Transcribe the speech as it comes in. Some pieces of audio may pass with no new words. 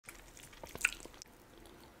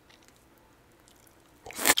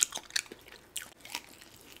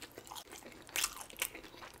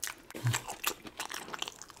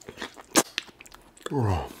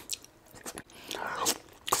Oh.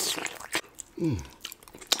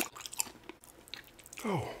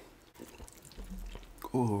 Oh.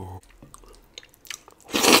 Oh.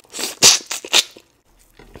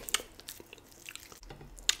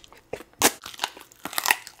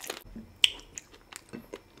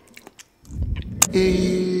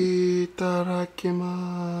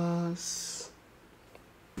 Itadakimasu.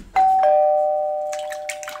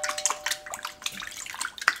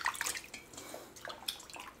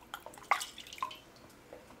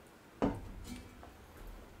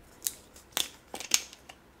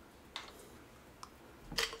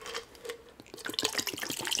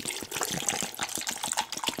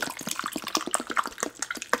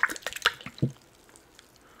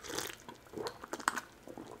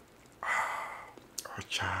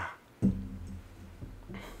 Ocha.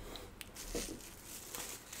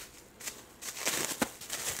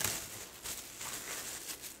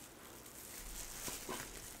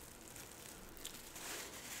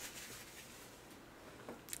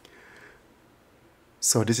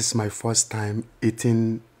 So this is my first time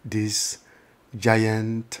eating this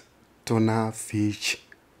giant tuna fish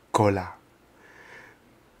cola.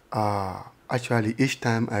 Actually, each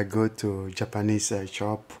time I go to Japanese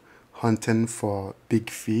shop hunting for big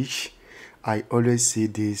fish, I always see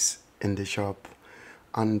this in the shop,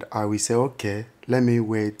 and I will say, okay, let me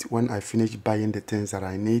wait. When I finish buying the things that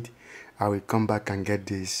I need, I will come back and get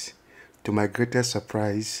this. To my greatest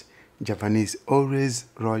surprise, Japanese always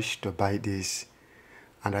rush to buy this,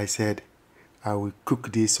 and I said I will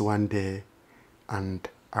cook this one day, and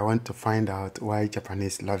I want to find out why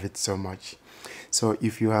Japanese love it so much. So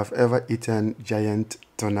if you have ever eaten giant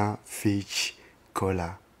tuna fish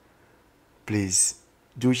cola, please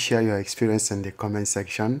do share your experience in the comment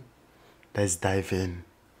section. Let's dive in.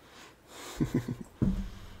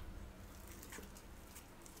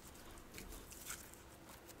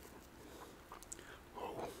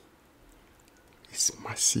 Oh, it's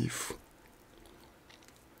massive.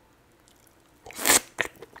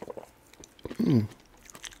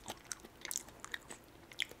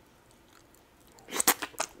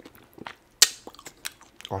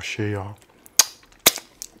 I'll show y'all.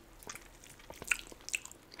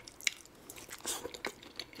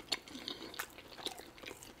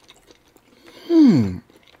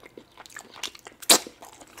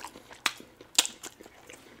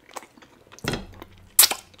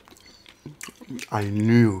 I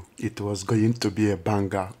knew it was going to be a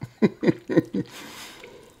banger.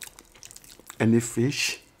 Any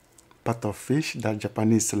fish, part of fish that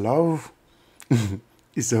Japanese love,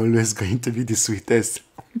 is always going to be the sweetest.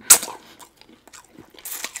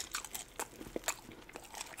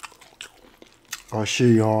 I'll show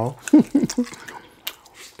y'all.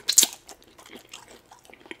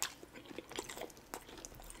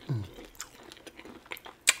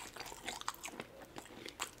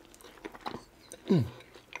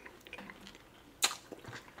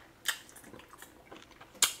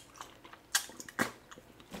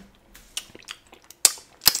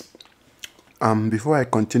 Before I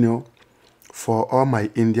continue, for all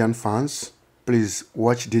my Indian fans, please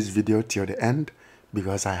watch this video till the end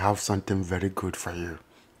because I have something very good for you.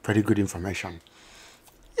 Very good information.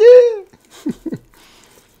 Yeah.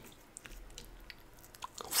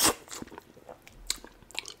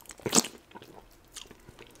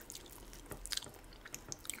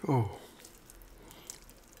 Oh.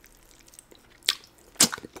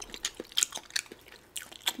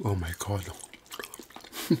 Oh my God.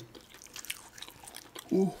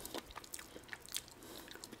 Oh.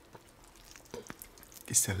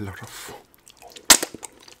 It's a lot of.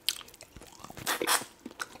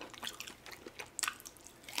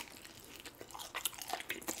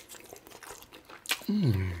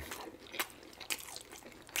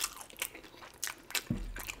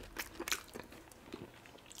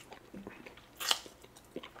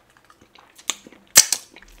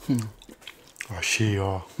 I'll show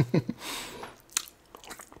y'all.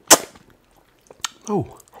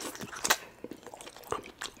 Oh.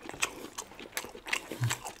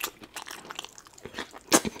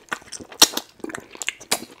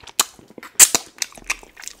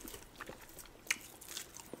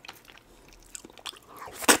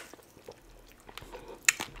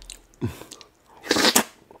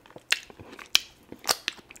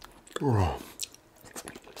 Oh.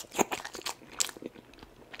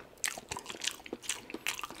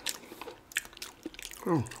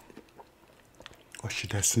 Oh. 美味しい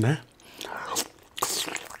ですね。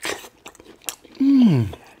美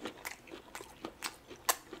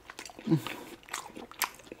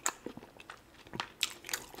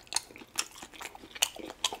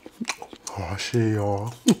味しい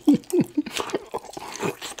よ。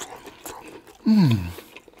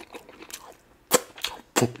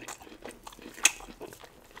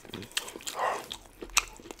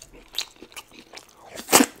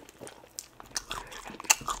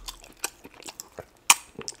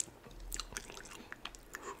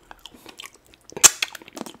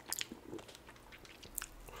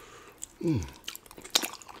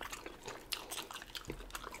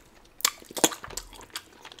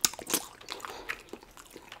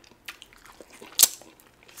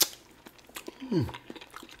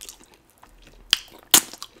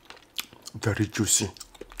Very juicy.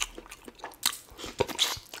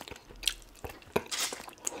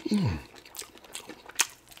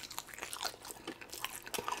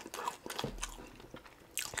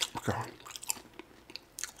 Okay.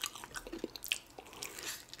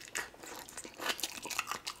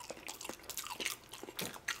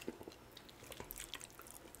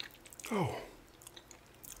 Oh,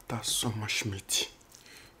 that's so much meat.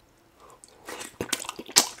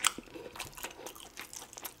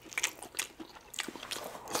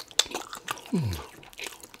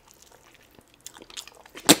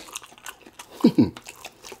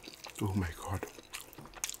 Oh my God.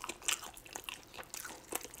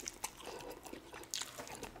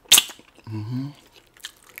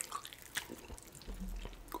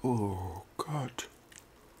 Oh God.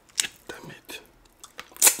 Damn it.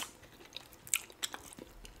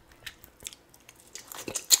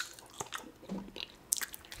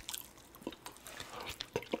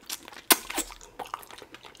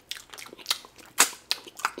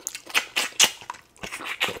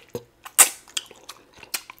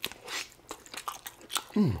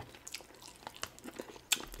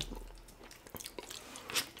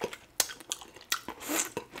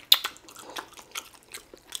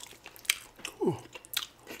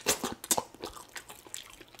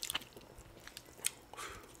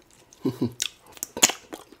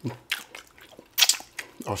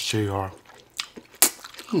 I'll show you how.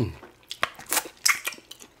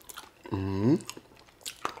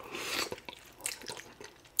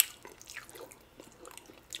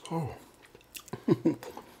 Oh,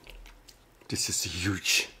 this is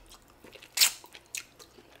huge.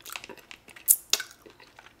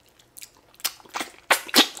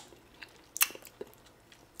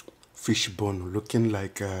 Fish bone looking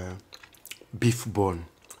like a beef bone.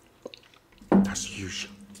 That's huge.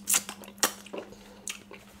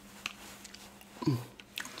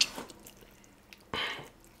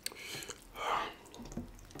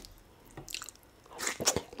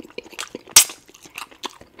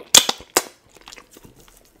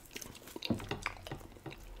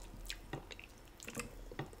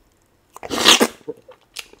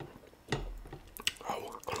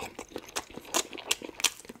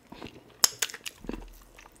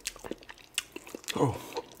 Oh,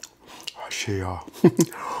 I'll show you how.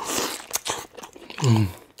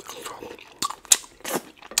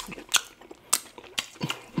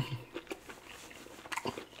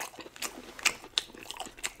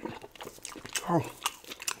 Oh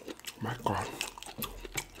my God.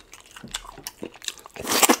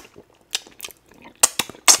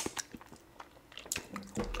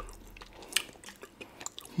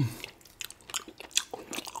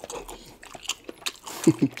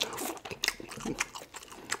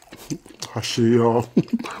 I'll show you how.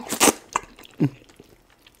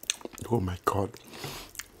 Oh my God.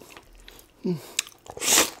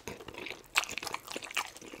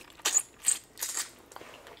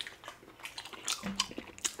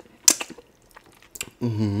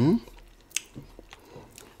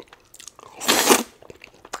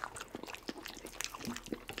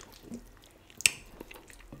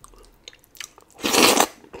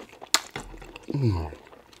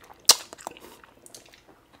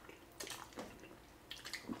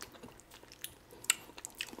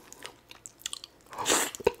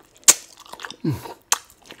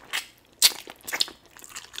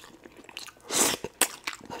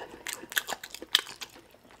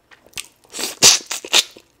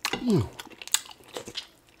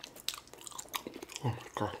 Oh my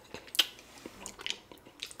God.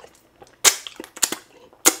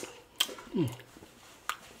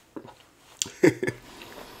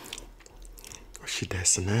 She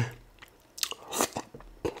does, né?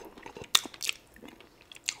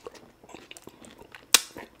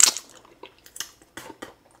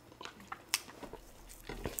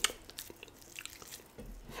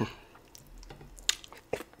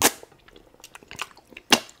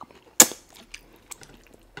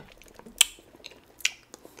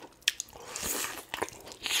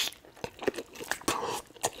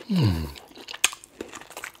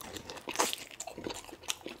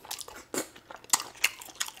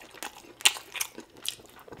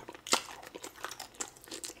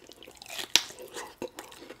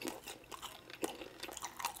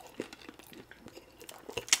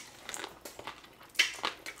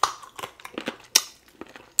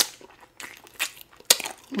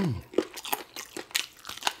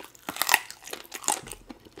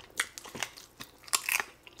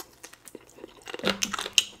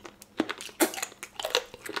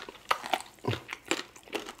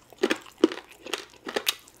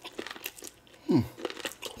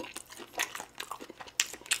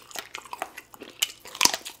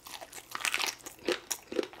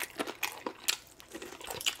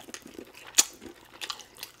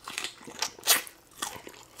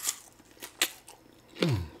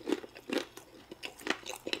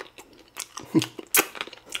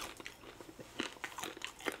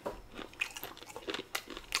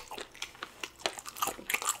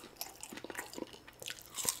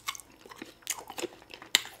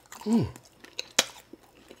 Oh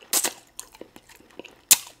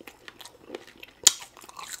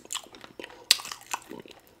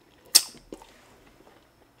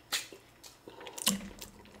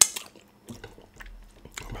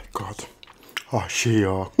my God. Oh, shit,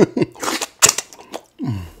 y'all.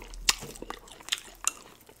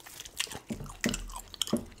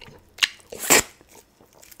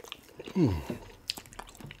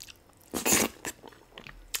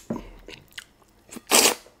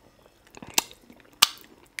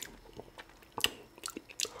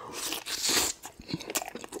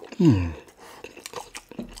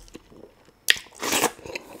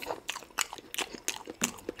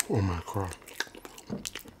 Oh my God.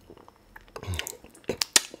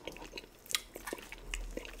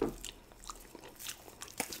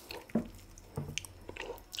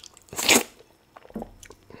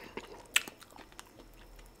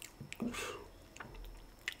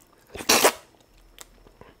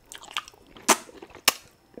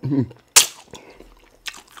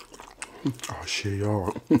 Oh shit,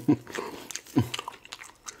 y'all.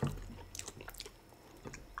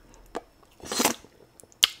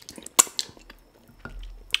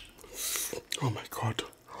 Oh my God.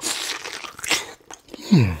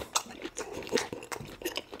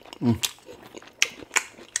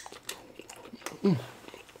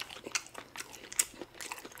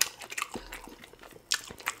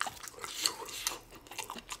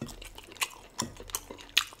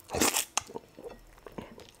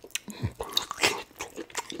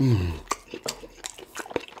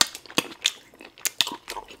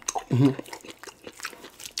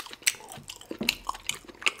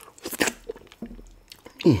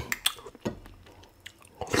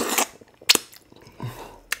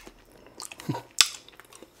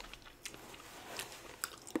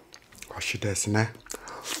 Oh shit, that's nice.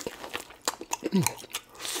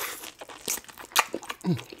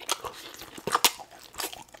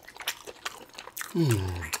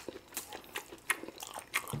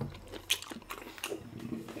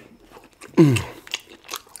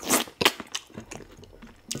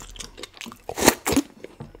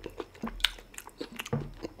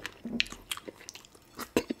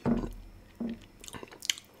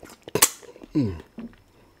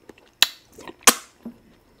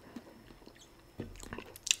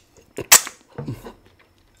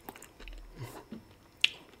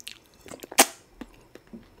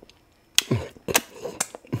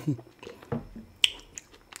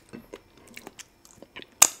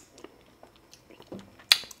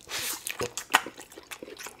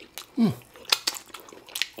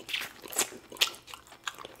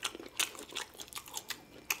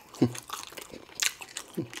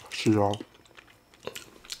 Shit, y'all.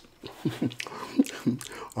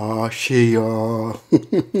 Oh shit, y'all.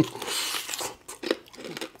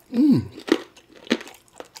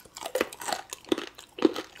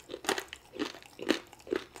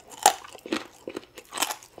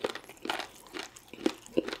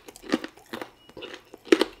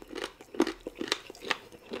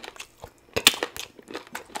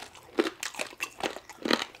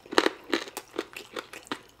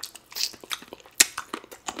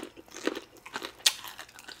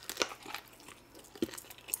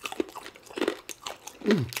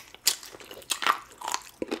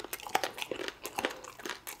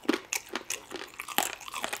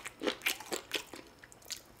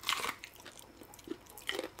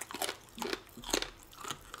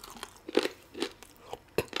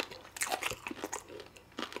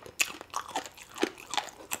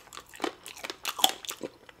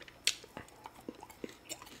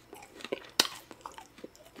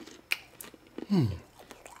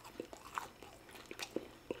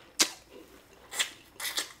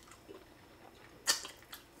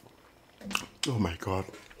 Oh my God.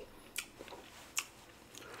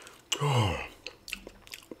 Oh.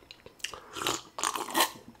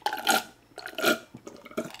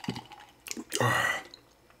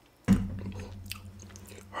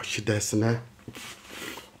 Oh shit, that's nice.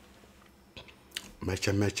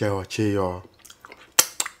 Mecha, oh shit, y'all.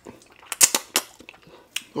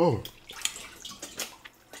 Oh.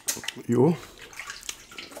 You.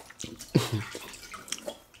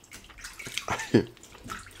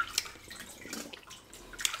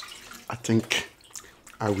 I think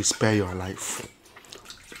I will spare your life.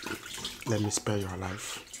 Let me spare your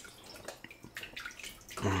life.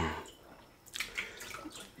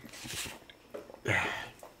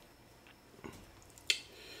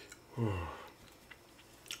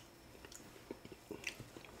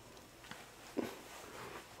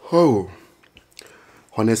 Oh,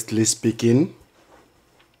 honestly speaking,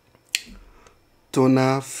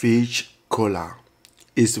 tuna fish cola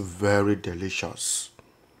is very delicious.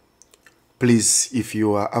 Please, if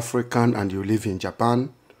you are African and you live in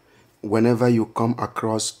Japan, whenever you come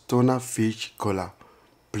across tuna fish cola,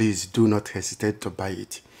 please do not hesitate to buy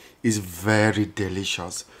it. It's very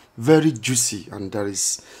delicious, very juicy, and there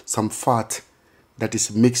is some fat that is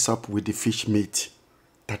mixed up with the fish meat.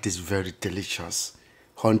 That is very delicious.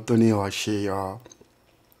 Hontoni or Shea.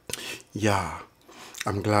 Yeah,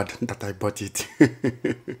 I'm glad that I bought it.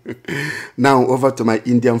 Now, over to my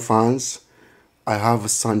Indian fans. I have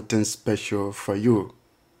something special for you.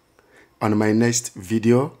 On my next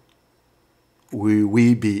video, we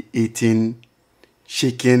will be eating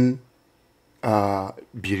chicken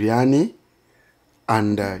biryani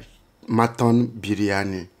and mutton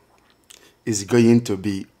biryani. It's going to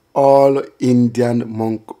be all Indian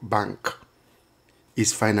mukbang.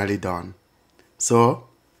 Is finally done. So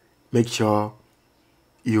make sure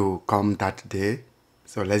you come that day.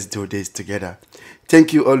 So let's do this together.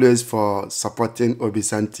 Thank you always for supporting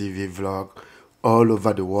Obisan TV vlog all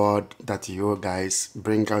over the world, that you guys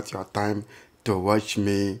bring out your time to watch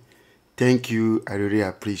me. Thank you. I really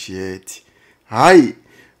appreciate. Hi.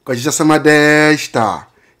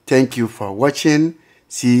 Thank you for watching.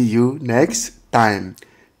 See you next time.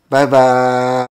 Bye bye.